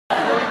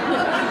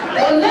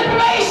Well,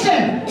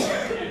 liberation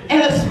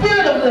and a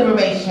spirit of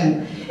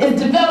liberation is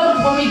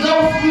developed when we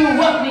go through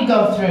what we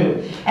go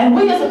through. And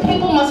we as a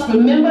people must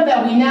remember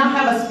that we now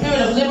have a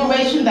spirit of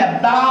liberation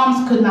that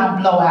bombs could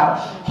not blow out,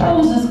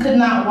 hoses could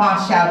not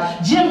wash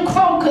out, Jim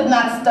Crow could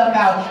not stuff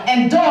out,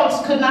 and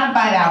dogs could not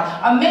bite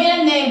out. A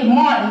man named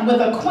Martin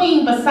with a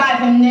queen beside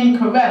him named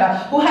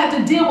Coretta, who had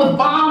to deal with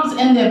bombs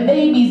in their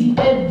baby's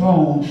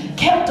bedroom,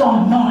 kept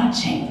on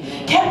marching,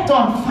 kept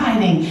on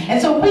fighting.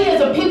 And so we as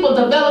a people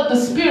developed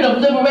the spirit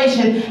of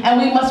liberation,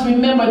 and we must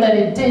remember that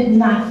it did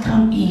not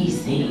come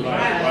easy.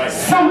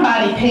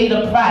 Somebody paid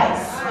a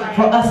price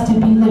for us to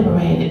be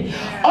liberated.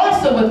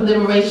 Also with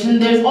liberation,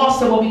 there's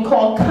also what we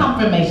call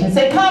confirmation.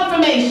 Say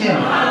confirmation.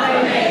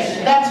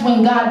 Confirmation. That's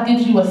when God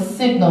gives you a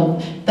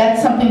signal.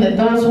 That's something that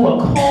those who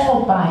are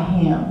called by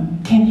him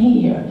can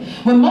hear.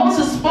 When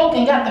Moses spoke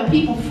and got the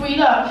people freed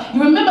up,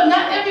 you remember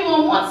not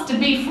everyone wants to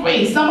be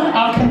free. Some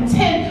are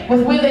content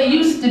with where they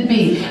used to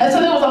be. And so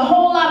there was a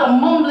whole lot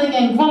of mumbling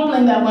and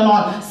grumbling that went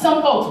on.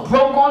 Some folks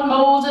broke on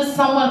Moses,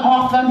 some went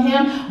off on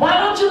him. Why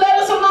don't you let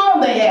us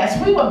alone, they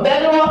asked. We were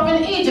better off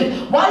in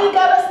Egypt. Why you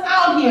got us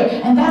out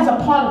here? And that's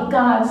a part of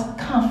God's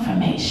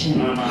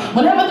confirmation.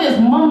 Whenever there's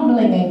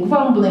mumbling and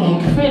grumbling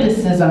and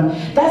criticism,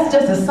 that's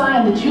just a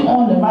sign that you're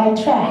on the right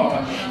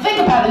track. Think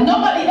about it.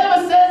 Nobody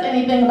ever says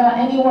anything about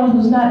anyone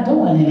who's not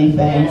doing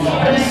anything.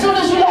 But as soon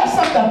as you have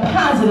something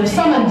positive,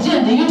 some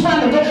agenda, you're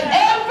trying to go,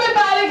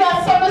 everybody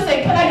got something to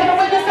say. Can I get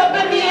a witness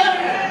up in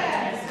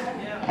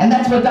here? And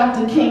that's what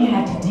Dr. King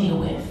had to deal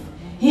with.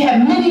 He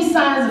had many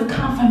signs of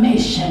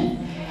confirmation.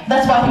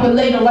 That's why he would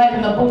later write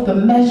in the book, The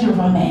Measure of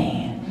a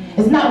Man.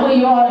 It's not where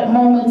you are at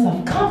moments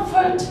of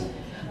comfort,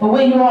 but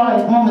where you are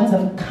at moments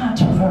of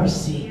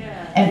controversy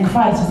and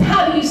crisis.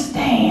 How do you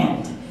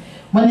stand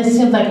when it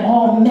seems like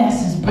all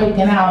mess is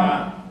breaking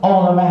out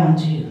all around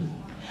you?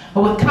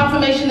 But with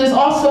confirmation, there's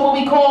also what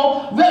we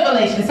call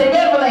revelation. Say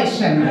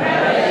revelation.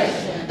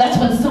 Revelation. That's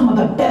when some of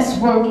the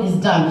best work is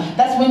done.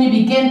 That's when you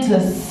begin to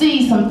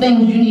see some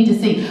things you need to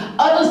see.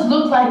 Others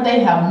look like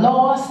they have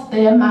lost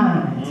their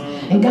minds.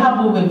 And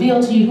God will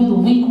reveal to you who the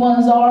weak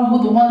ones are,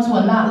 who the ones who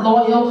are not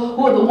loyal,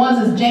 who are the ones,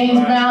 as James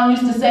Brown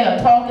used to say, are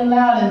talking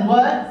loud and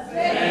what?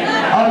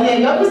 Oh yeah,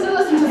 y'all used to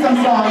listen to some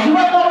songs. You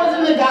weren't always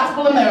in the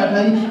gospel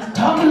America.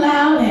 Talking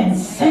loud and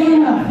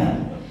saying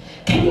nothing.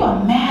 Can you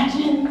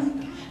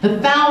imagine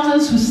the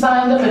thousands who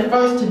signed up at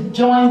first to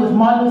join with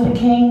Martin Luther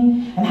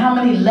King, and how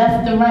many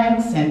left the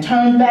ranks and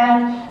turned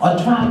back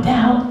or dropped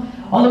out?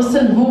 All of a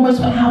sudden rumors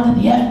went out that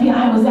the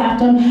FBI was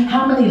after him.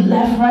 How many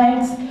left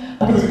ranks?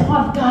 But it was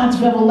part of God's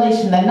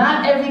revelation that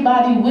not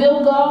everybody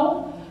will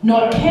go,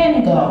 nor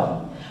can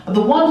go. But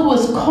the one who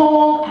is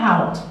called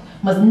out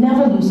must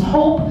never lose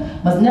hope,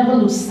 must never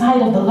lose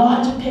sight of the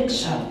larger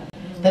picture,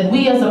 that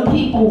we as a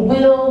people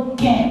will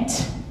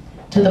get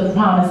to the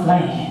promised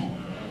land.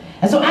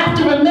 And so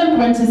after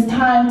remembrance, it's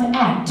time to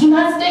act. Do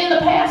not stay in the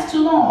past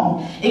too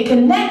long. It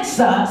connects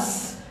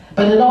us,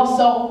 but it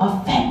also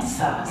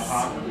affects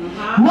us.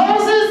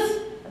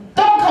 Moses,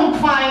 don't come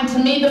crying to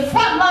me. The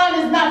front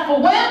line is not for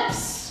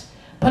wimps,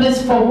 but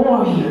it's for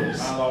warriors.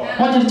 I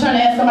want you to turn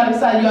and ask somebody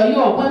beside you, are you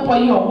a wimp or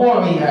are you a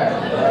warrior?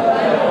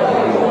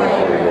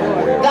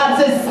 God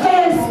says,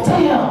 stand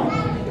still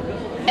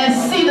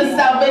and see the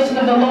salvation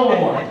of the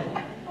Lord.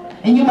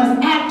 And you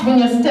must act when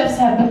your steps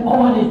have been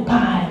ordered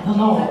by the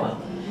Lord.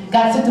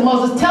 God said to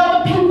Moses, tell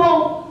the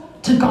people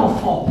to go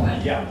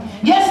forward.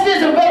 Yes,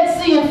 there's a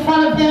Red Sea in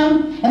front of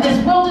them, and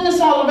there's wilderness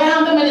all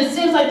around them, and it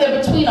seems like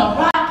they're between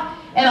a rock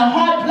and a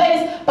hard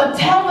place, but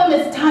tell them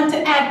it's time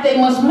to act. They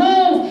must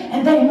move,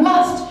 and they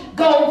must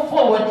go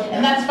forward.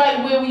 And that's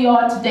right where we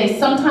are today.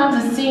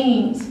 Sometimes it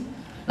seems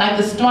like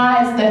the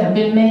strides that have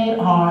been made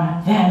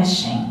are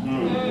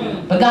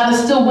vanishing. But God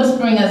is still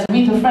whispering, as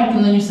Aretha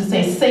Franklin used to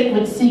say,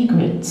 sacred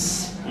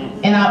secrets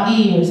in our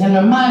ears, and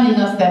reminding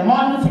us that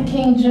Martin Luther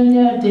King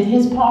Jr. did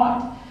his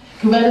part,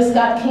 Coretta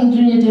Scott King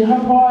Jr. did her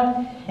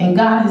part, and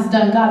God has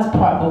done God's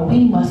part, but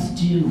we must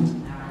do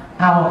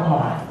our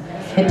part.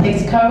 It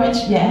takes courage,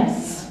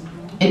 yes.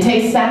 It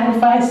takes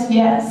sacrifice,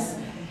 yes.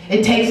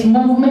 It takes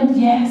movement,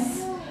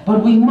 yes.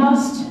 But we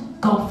must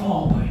go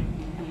forward.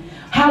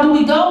 How do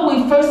we go?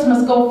 We first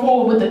must go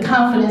forward with the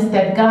confidence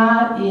that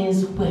God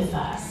is with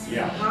us.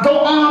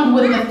 Go armed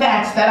with the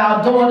facts that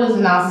our daughters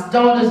and our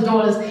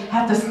daughters'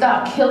 have to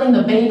stop killing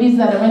the babies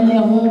that are in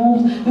their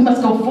wombs. We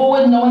must go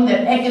forward knowing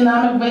that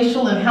economic,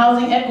 racial, and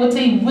housing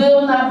equity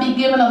will not be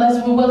given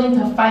unless we're willing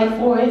to fight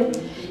for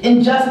it.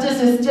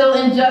 Injustice is still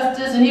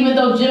injustice, and even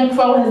though Jim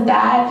Crow has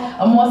died,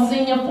 a more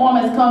senior form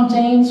has come,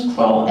 James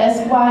Crow,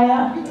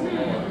 Esquire.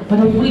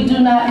 But if we do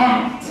not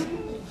act,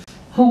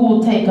 who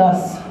will take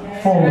us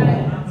forward?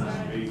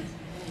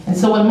 And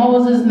so when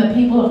Moses and the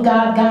people of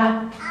God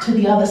got to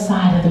the other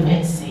side of the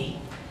Red Sea,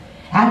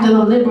 after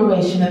the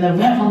liberation and the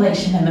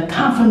revelation and the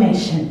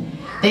confirmation,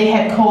 they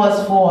had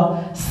cause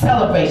for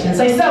celebration.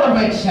 Say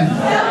celebration.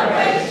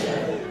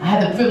 Celebration. I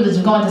had the privilege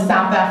of going to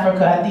South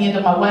Africa at the end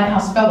of my White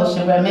House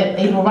fellowship, where I met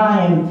Ava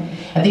Ryan.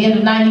 At the end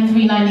of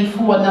 93,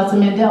 94,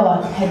 Nelson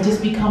Mandela had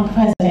just become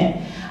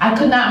president. I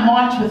could not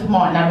march with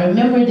Martin. I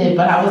remembered it,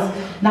 but I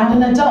was not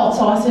an adult.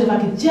 So I said, if I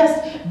could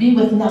just be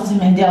with Nelson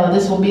Mandela,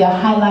 this will be a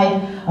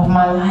highlight of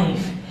my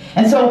life.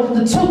 And so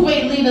the two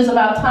great leaders of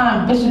our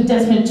time, Bishop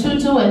Desmond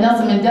Tutu and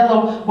Nelson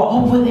Mandela, were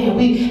over there.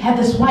 We had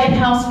this White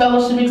House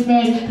fellowship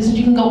experience. They said,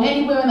 you can go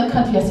anywhere in the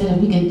country. I said,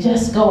 if we can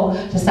just go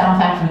to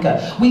South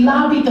Africa. We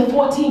lobbied the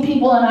 14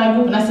 people in our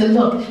group, and I said,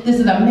 look, this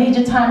is a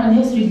major time in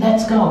history.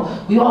 Let's go.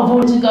 We all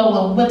voted to go,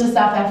 and we went to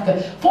South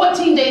Africa.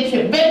 14-day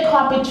trip, red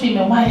carpet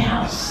treatment, White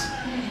House.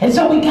 And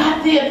so we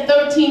got there,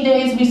 13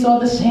 days, we saw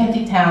the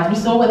shanty towns,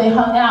 we saw where they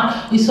hung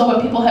out, we saw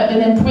where people had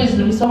been in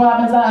prison, we saw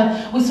Robin's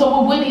Island, we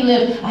saw where Whitney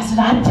lived. I said,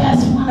 I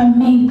just want to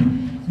meet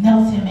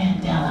Nelson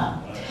Mandela.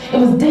 It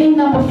was day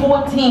number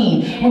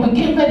 14. We were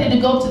getting ready to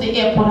go to the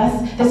airport.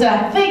 They said,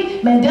 I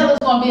think Mandela's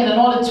going to be in an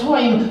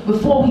auditorium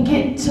before we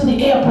get to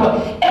the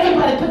airport.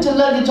 Everybody put your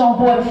luggage on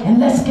board and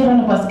let's get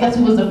on the bus. Guess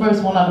who was the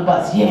first one on the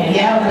bus? Yeah,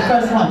 I was the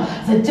first one.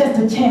 I said, just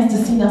a chance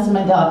to see Nelson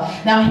Mandela.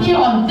 Now here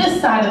on this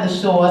side of the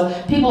shores,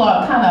 people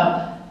are kind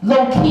of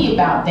low-key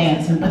about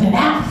dancing, but in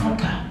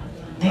Africa,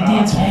 they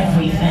dance for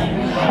everything.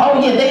 Oh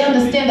yeah, they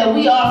understand that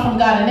we are from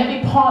God and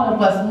every part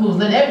of us moves.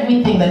 Let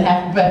everything that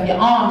has breath, your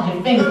arms,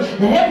 your fingers,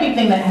 let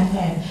everything that has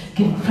breath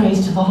give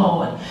praise to the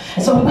Lord.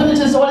 And so we went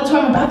into this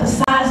auditorium about the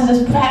size of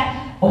this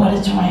Pratt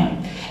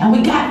auditorium. And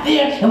we got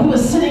there and we were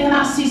sitting in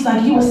our seats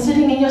like you were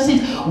sitting in your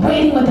seats,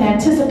 waiting with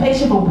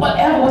anticipation for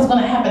whatever was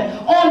going to happen.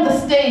 On the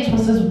stage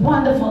was this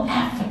wonderful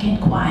African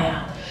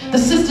choir. The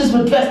sisters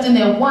were dressed in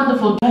their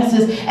wonderful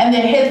dresses and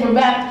their heads were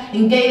wrapped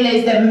in gay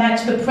lace that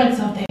matched the prints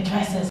of their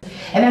dresses.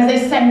 And as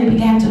they sang, they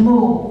began to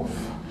move.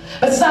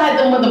 Beside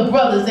them were the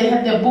brothers. They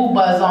had their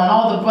boobas on.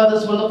 All the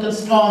brothers were looking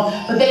strong,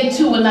 but they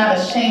too were not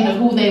ashamed of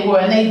who they were,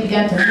 and they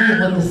began to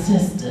move with the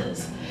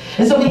sisters.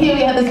 And so here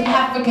we had this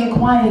African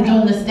choir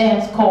doing this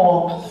dance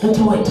called the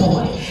Toy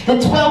Toy. There are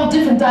 12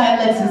 different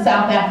dialects in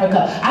South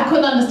Africa. I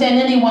couldn't understand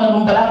any one of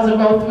them, but I was in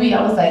row 3.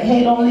 I was like,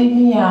 hey, don't leave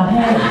me out,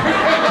 hey.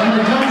 And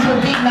the drums were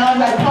beating, I was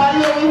like,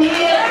 party over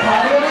here,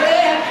 party over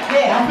there.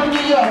 Yeah, I'm from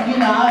New York, you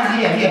know,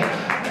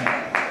 yeah.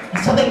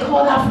 So they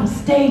called out from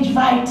stage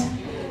right,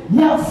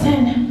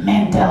 Nelson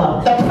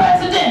Mandela, the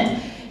president.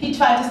 He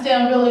tried to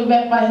stand really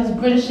erect by his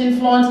British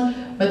influence,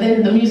 but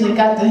then the music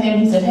got to him.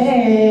 He said,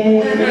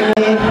 hey,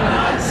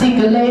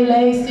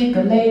 Sika-lele,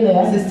 Sika-lele.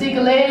 I said,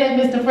 Sika-lele,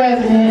 Mr.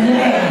 President,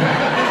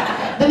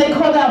 yeah. Then they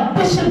called out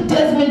Bishop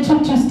Desmond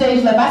Tutu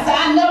stage left. I said,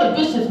 I know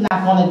the bishop's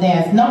not going to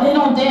dance. No, they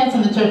don't dance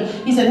in the church.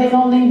 He said, hey,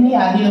 don't leave me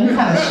out. You know, he's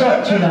kind of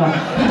short, you know.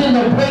 He did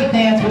no break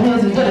dance with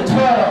his and did a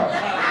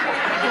twirl.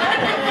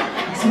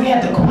 So we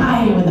had the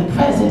choir and the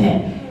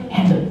president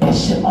and the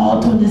bishop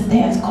all doing this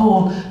dance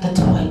called the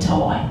Toy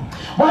Toy.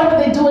 Why were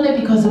they doing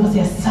it? Because it was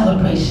their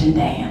celebration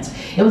dance.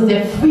 It was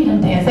their freedom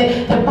dance.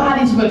 Their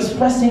bodies were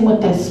expressing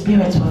what their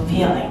spirits were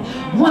feeling.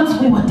 Once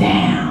we were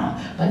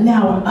down, but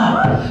now we're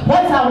up.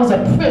 Once I was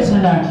a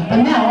prisoner, but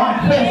now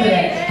I'm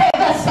president. Hey,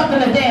 that's something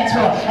to dance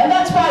for. And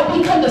that's why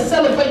we come to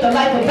celebrate the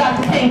life of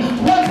Dr. King.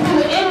 Once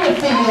we were in the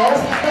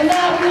fields, but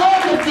now we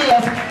own the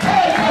fields.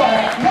 Toy Toy.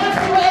 Once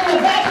we were in the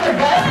back of the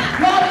bus,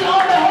 now we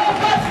own the whole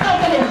bus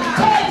company.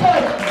 Toy Toy.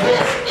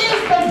 This is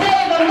the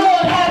day the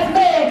Lord has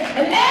made,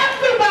 and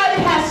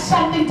everybody has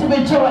something to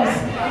rejoice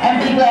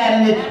and be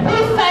glad in it. We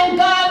thank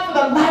God for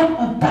the life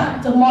of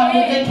Dr.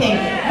 Martin Luther King.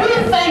 We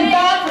thank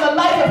God for the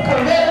life of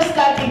Coretta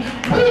Scott King.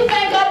 We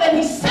thank God that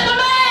he sent a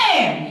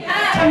man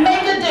to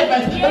make a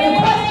difference. But the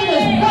question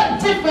is, what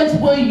difference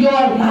will your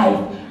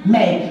life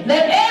make?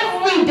 Let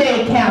every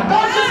day count.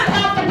 Don't just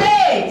count the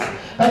days,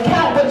 but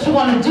count what you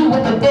want to do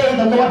with the day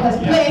the Lord has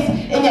placed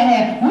in your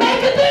hand.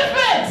 Make a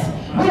difference.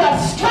 We are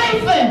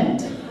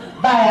strengthened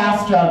by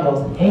our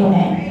struggles.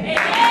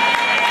 Amen.